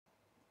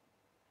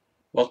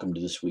Welcome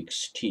to this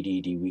week's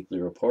TDD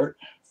Weekly Report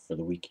for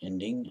the week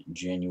ending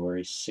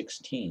January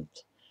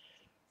 16th.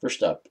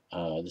 First up,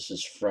 this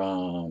is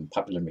from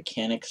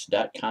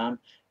popularmechanics.com.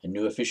 A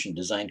new efficient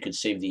design could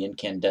save the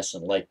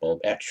incandescent light bulb.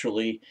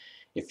 Actually,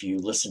 if you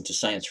listen to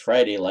Science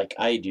Friday like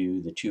I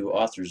do, the two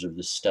authors of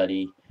this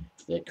study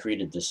that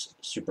created this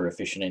super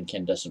efficient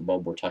incandescent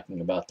bulb were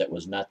talking about that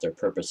was not their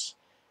purpose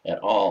at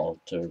all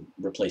to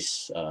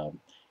replace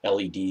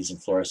LEDs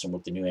and fluorescent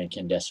with the new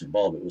incandescent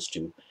bulb. It was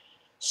to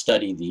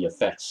study the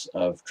effects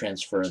of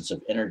transference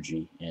of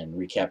energy and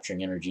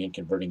recapturing energy and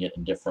converting it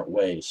in different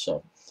ways.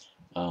 So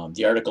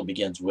the article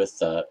begins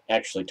with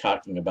actually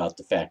talking about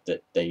the fact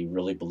that they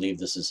really believe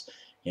this is,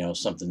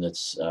 something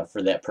that's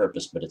for that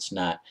purpose, but it's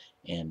not.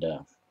 And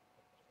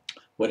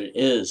what it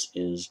is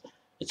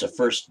it's a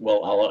first.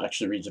 Well, I'll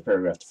actually read the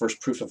paragraph. The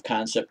first proof of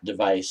concept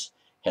device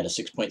had a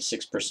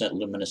 6.6%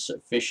 luminous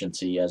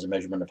efficiency as a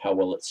measurement of how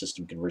well its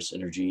system converts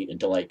energy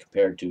into light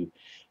compared to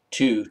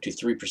 2 to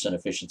 3%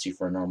 efficiency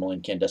for normal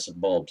incandescent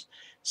bulbs.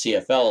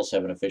 CFLs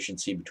have an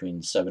efficiency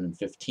between 7 and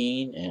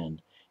 15 and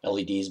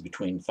LEDs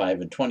between 5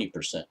 and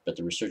 20%, but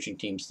the researching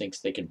teams thinks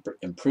they can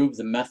improve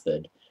the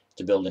method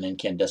to build an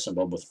incandescent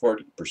bulb with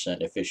 40%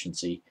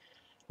 efficiency,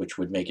 which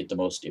would make it the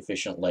most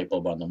efficient light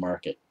bulb on the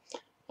market.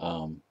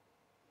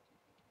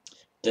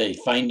 The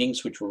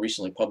findings, which were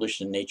recently published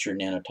in Nature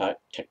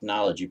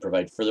Nanotechnology,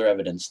 provide further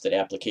evidence that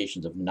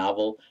applications of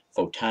novel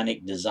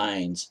photonic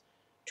designs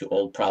to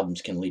old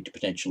problems can lead to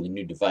potentially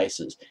new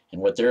devices.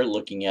 And what they're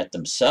looking at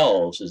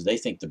themselves is they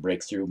think the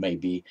breakthrough may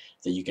be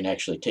that you can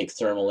actually take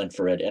thermal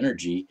infrared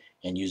energy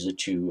and use it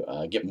to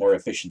get more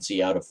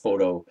efficiency out of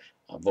photovoltaic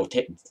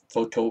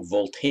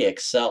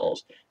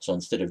cells. So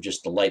instead of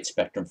just the light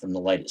spectrum from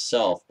the light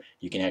itself,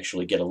 you can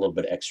actually get a little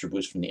bit extra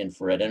boost from the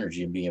infrared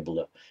energy and being able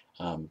to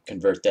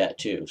convert that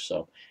too.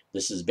 So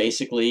this is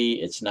basically,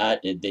 it's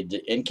not,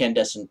 the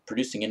incandescent,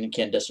 producing an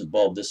incandescent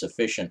bulb this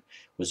efficient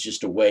was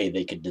just a way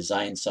they could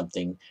design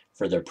something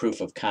for their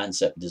proof of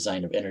concept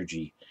design of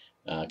energy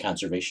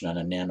conservation on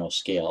a nano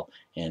scale.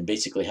 And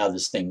basically how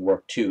this thing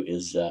worked too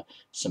is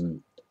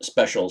some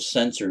special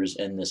sensors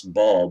in this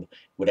bulb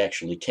would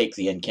actually take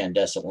the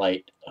incandescent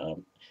light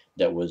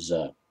that was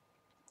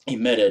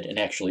emitted and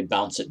actually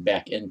bounce it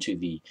back into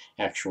the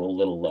actual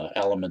little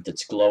element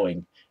that's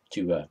glowing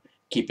to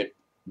keep it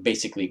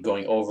basically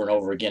going over and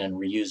over again and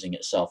reusing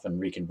itself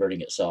and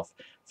reconverting itself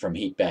from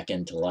heat back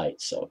into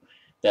light. So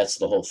that's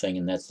the whole thing,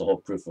 and that's the whole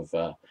proof of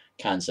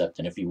concept.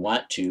 And if you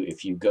want to,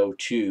 if you go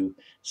to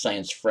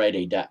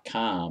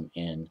sciencefriday.com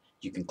and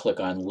you can click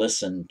on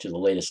listen to the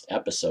latest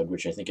episode,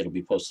 which I think it'll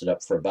be posted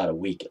up for about a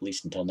week, at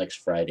least until next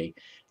Friday.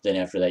 Then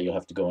after that, you'll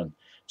have to go and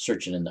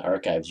search it in the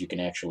archives. You can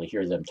actually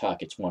hear them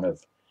talk. It's one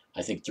of,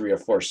 I think, 3 or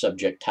 4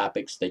 subject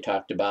topics they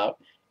talked about.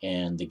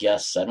 And the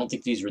guests, I don't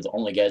think these were the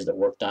only guys that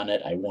worked on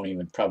it. I won't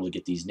even probably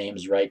get these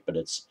names right, but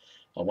it's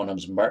one of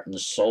them's Martin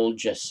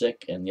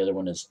Soljasic, and the other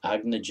one is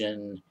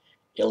Agnajan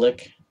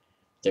Illich.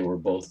 They were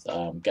both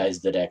guys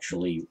that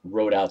actually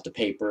wrote out the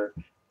paper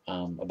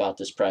about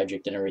this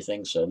project and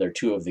everything. So they're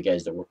 2 of the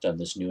guys that worked on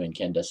this new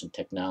incandescent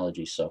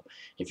technology. So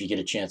if you get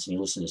a chance and you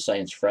listen to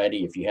Science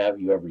Friday, if you have,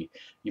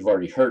 you've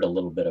already heard a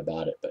little bit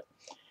about it. But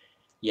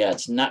yeah,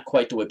 it's not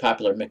quite the way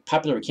Popular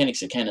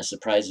Mechanics, it kind of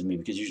surprises me,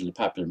 because usually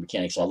Popular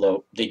Mechanics,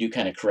 although they do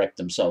kind of correct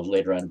themselves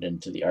later on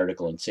into the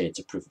article and say it's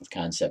a proof of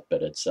concept,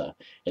 but it's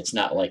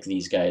not like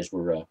these guys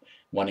were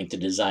wanting to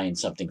design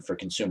something for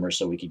consumers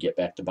so we could get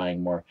back to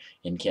buying more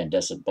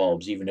incandescent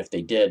bulbs. Even if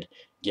they did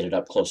get it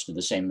up close to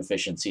the same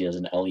efficiency as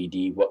an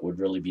LED, what would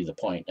really be the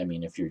point? I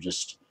mean, if you're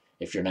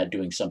not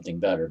doing something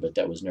better, but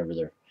that was never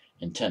their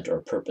intent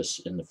or purpose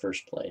in the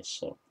first place.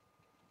 So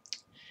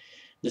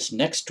this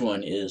next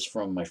one is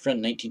from my friend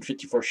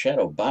 1954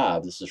 Shadow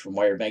Bob. This is from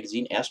Wired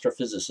Magazine.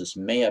 Astrophysicists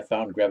may have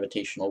found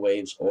gravitational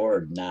waves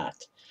or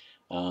not.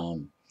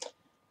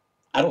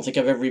 I don't think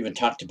I've ever even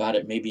talked about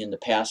it, maybe in the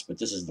past, but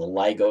this is the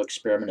LIGO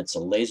experiment. It's a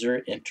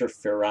laser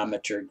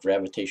interferometer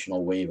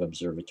gravitational wave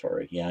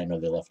observatory. Yeah, I know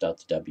they left out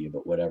the W,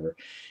 but whatever.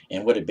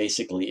 And what it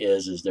basically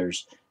is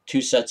there's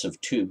 2 sets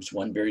of tubes,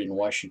 one buried in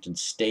Washington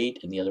State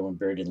and the other one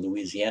buried in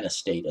Louisiana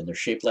State, and they're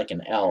shaped like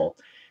an L.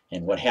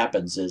 And what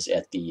happens is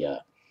at the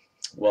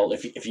well,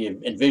 if you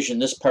envision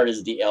this part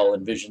as the L,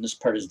 envision this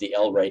part as the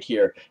L right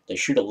here, they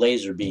shoot a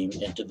laser beam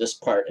into this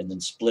part and then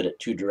split it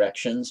 2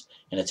 directions,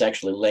 and it's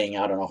actually laying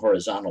out on a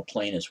horizontal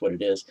plane is what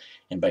it is.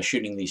 And by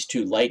shooting these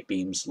 2 light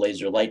beams,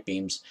 laser light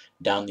beams,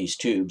 down these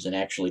tubes, and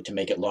actually to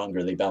make it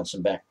longer, they bounce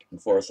them back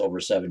and forth over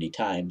 70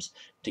 times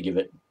to give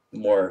it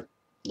more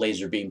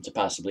laser beam to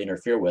possibly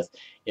interfere with.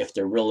 If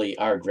there really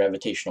are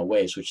gravitational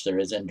waves, which there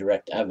is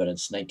indirect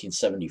evidence,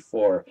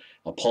 1974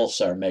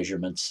 pulsar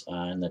measurements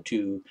and the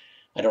 2,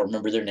 I don't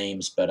remember their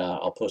names, but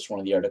I'll post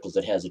one of the articles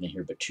that has it in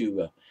here, but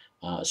 2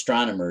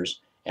 astronomers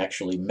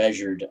actually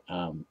measured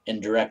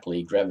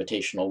indirectly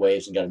gravitational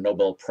waves and got a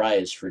Nobel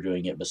Prize for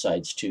doing it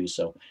besides 2.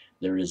 So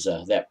there is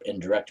that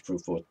indirect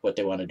proof. What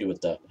they want to do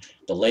with the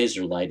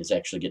laser light is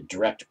actually get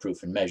direct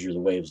proof and measure the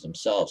waves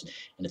themselves.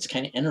 And it's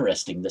kind of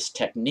interesting, this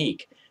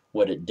technique.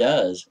 What it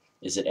does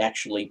is it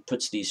actually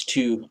puts these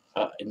 2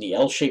 in the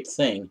L-shaped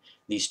thing,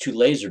 these two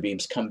laser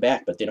beams come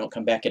back, but they don't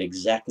come back at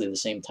exactly the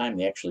same time.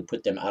 They actually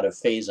put them out of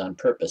phase on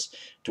purpose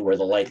to where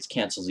the light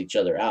cancels each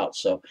other out.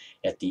 So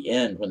at the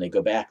end, when they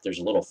go back, there's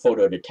a little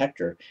photo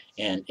detector,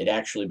 and it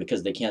actually,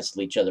 because they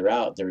cancel each other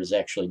out, there is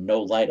actually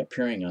no light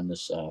appearing on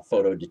this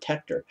photo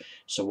detector.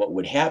 So what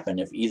would happen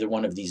if either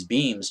one of these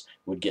beams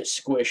would get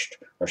squished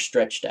or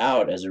stretched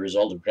out as a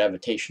result of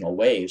gravitational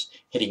waves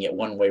hitting it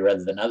one way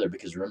rather than other,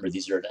 because remember,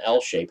 these are an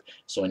L shape,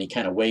 so any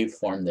kind of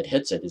waveform that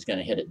hits it is going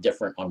to hit it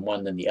different on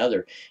one than the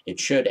other. It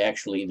should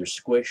actually either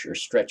squish or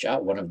stretch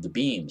out one of the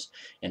beams,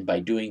 and by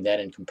doing that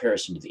in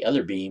comparison to the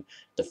other beam,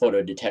 the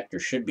photo detector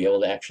should be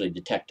able to actually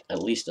detect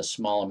at least a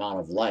small amount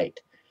of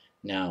light.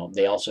 Now,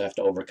 they also have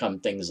to overcome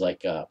things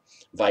like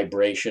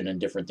vibration and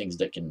different things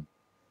that can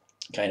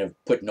kind of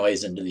put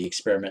noise into the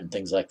experiment and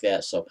things like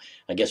that. So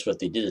I guess what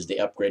they did is they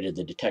upgraded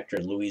the detector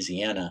in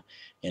Louisiana,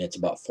 and it's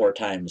about 4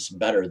 times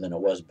better than it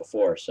was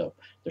before. So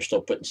they're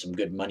still putting some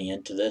good money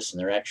into this, and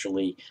they're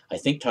actually, I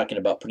think, talking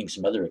about putting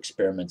some other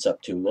experiments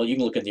up too. Well, you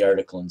can look at the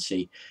article and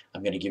see.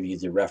 I'm going to give you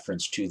the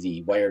reference to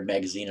the Wired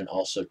magazine and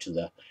also to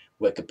the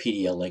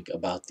Wikipedia link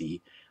about the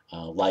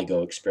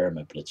LIGO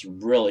experiment, but it's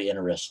really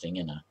interesting.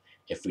 And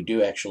if we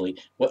do actually,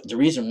 the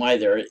reason why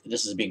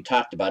this is being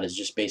talked about is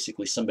just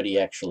basically somebody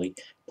actually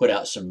put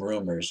out some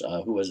rumors.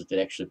 Who was it that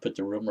actually put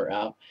the rumor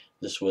out?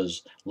 This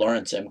was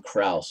Lawrence M.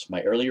 Krauss.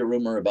 My earlier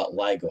rumor about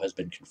LIGO has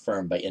been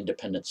confirmed by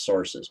independent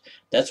sources.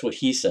 That's what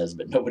he says,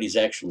 but nobody's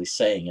actually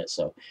saying it.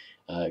 So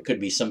it could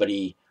be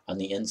somebody on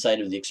the inside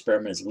of the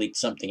experiment has leaked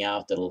something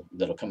out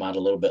that'll come out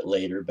a little bit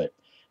later. But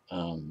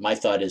my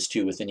thought is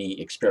too, with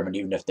any experiment,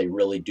 even if they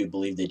really do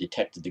believe they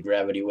detected the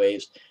gravity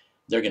waves,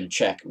 they're going to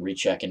check,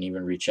 recheck, and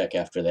even recheck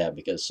after that,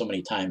 because so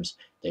many times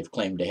they've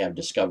claimed to have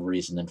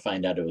discoveries and then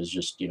find out it was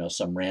just, you know,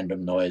 some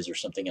random noise or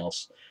something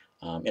else,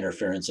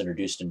 interference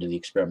introduced into the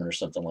experiment or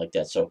something like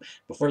that. So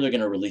before they're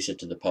going to release it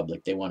to the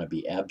public, they want to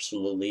be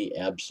absolutely,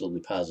 absolutely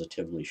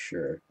positively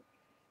sure.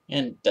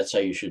 And that's how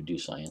you should do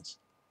science.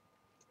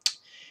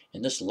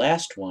 And this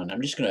last one,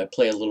 I'm just going to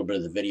play a little bit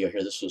of the video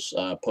here. This was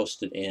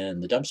posted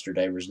in the Dumpster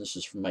Divers, and this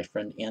is from my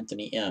friend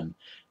Anthony M.,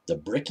 the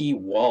Bricky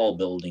wall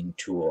building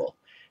tool.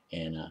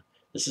 And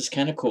this is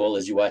kind of cool.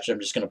 As you watch, I'm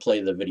just going to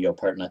play the video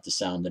part, not the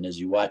sound. And as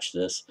you watch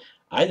this,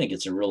 I think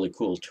it's a really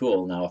cool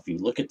tool. Now, if you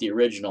look at the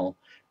original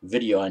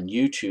video on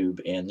YouTube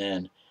and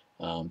then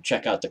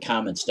check out the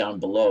comments down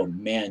below,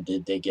 man,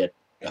 did they get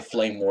a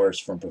flame wars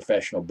from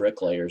professional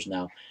bricklayers.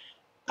 Now,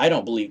 I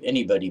don't believe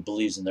anybody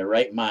believes in their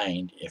right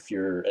mind, if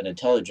you're an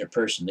intelligent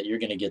person, that you're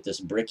going to get this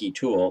Bricky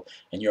tool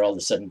and you're all of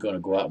a sudden going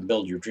to go out and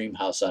build your dream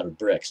house out of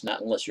bricks.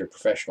 Not unless you're a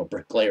professional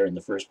bricklayer in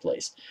the first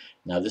place.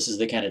 Now, this is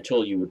the kind of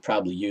tool you would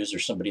probably use, or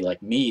somebody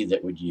like me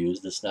that would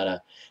use. This is not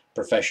a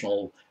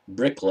professional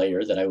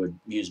bricklayer that I would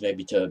use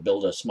maybe to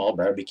build a small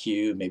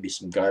barbecue, maybe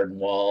some garden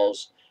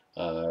walls,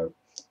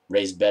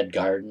 raised bed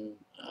garden.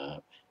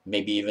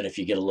 Maybe even if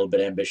you get a little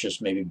bit ambitious,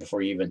 maybe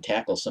before you even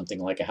tackle something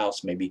like a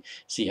house, maybe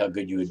see how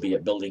good you would be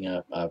at building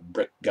a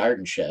brick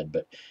garden shed.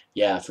 But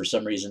yeah, for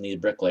some reason these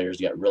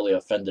bricklayers got really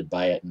offended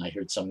by it, and I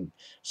heard some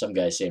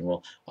guys saying,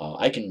 well,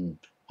 I can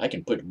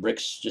put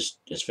bricks just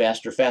as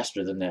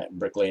faster than that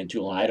bricklaying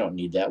tool, and I don't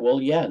need that.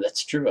 Well, yeah,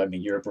 that's true. I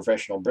mean, you're a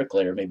professional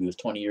bricklayer, maybe with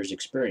 20 years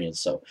experience,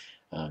 so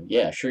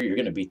yeah, sure, you're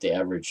going to beat the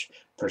average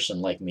person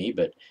like me,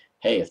 but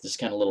hey, if this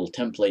kind of little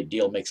template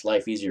deal makes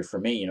life easier for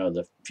me, you know,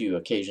 the few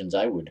occasions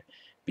I would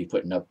be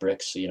putting up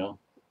bricks, you know,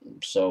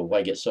 so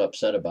why get so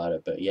upset about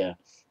it? But yeah,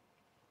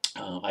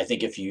 I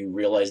think if you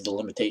realize the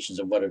limitations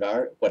of what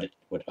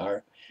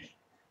are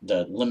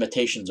the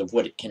limitations of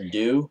what it can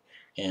do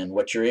and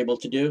what you're able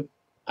to do,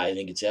 I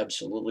think it's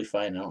absolutely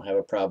fine. I don't have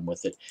a problem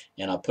with it.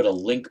 And I'll put a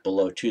link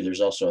below too. There's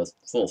also a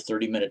full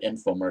 30-minute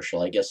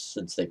infomercial. I guess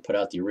since they put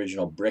out the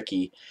original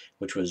Bricky,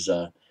 which was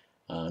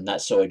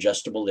not so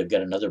adjustable, they've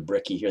got another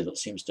Bricky here that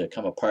seems to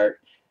come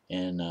apart,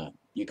 and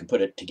you can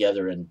put it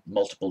together in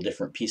multiple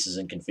different pieces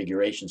and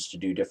configurations to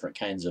do different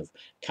kinds of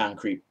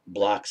concrete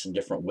blocks and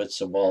different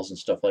widths of walls and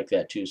stuff like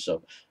that too.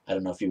 So I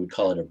don't know if you would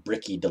call it a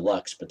Bricky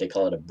Deluxe, but they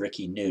call it a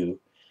Bricky New.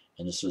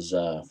 And this was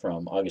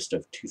from August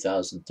of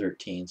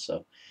 2013.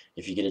 So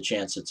if you get a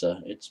chance, it's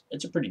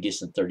a pretty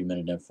decent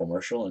 30-minute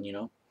infomercial, and you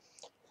know,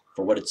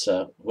 for what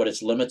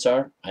its limits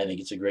are, I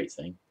think it's a great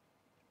thing.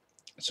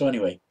 So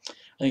anyway, I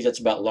think that's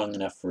about long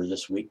enough for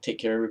this week. Take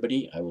care,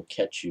 everybody. I will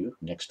catch you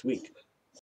next week.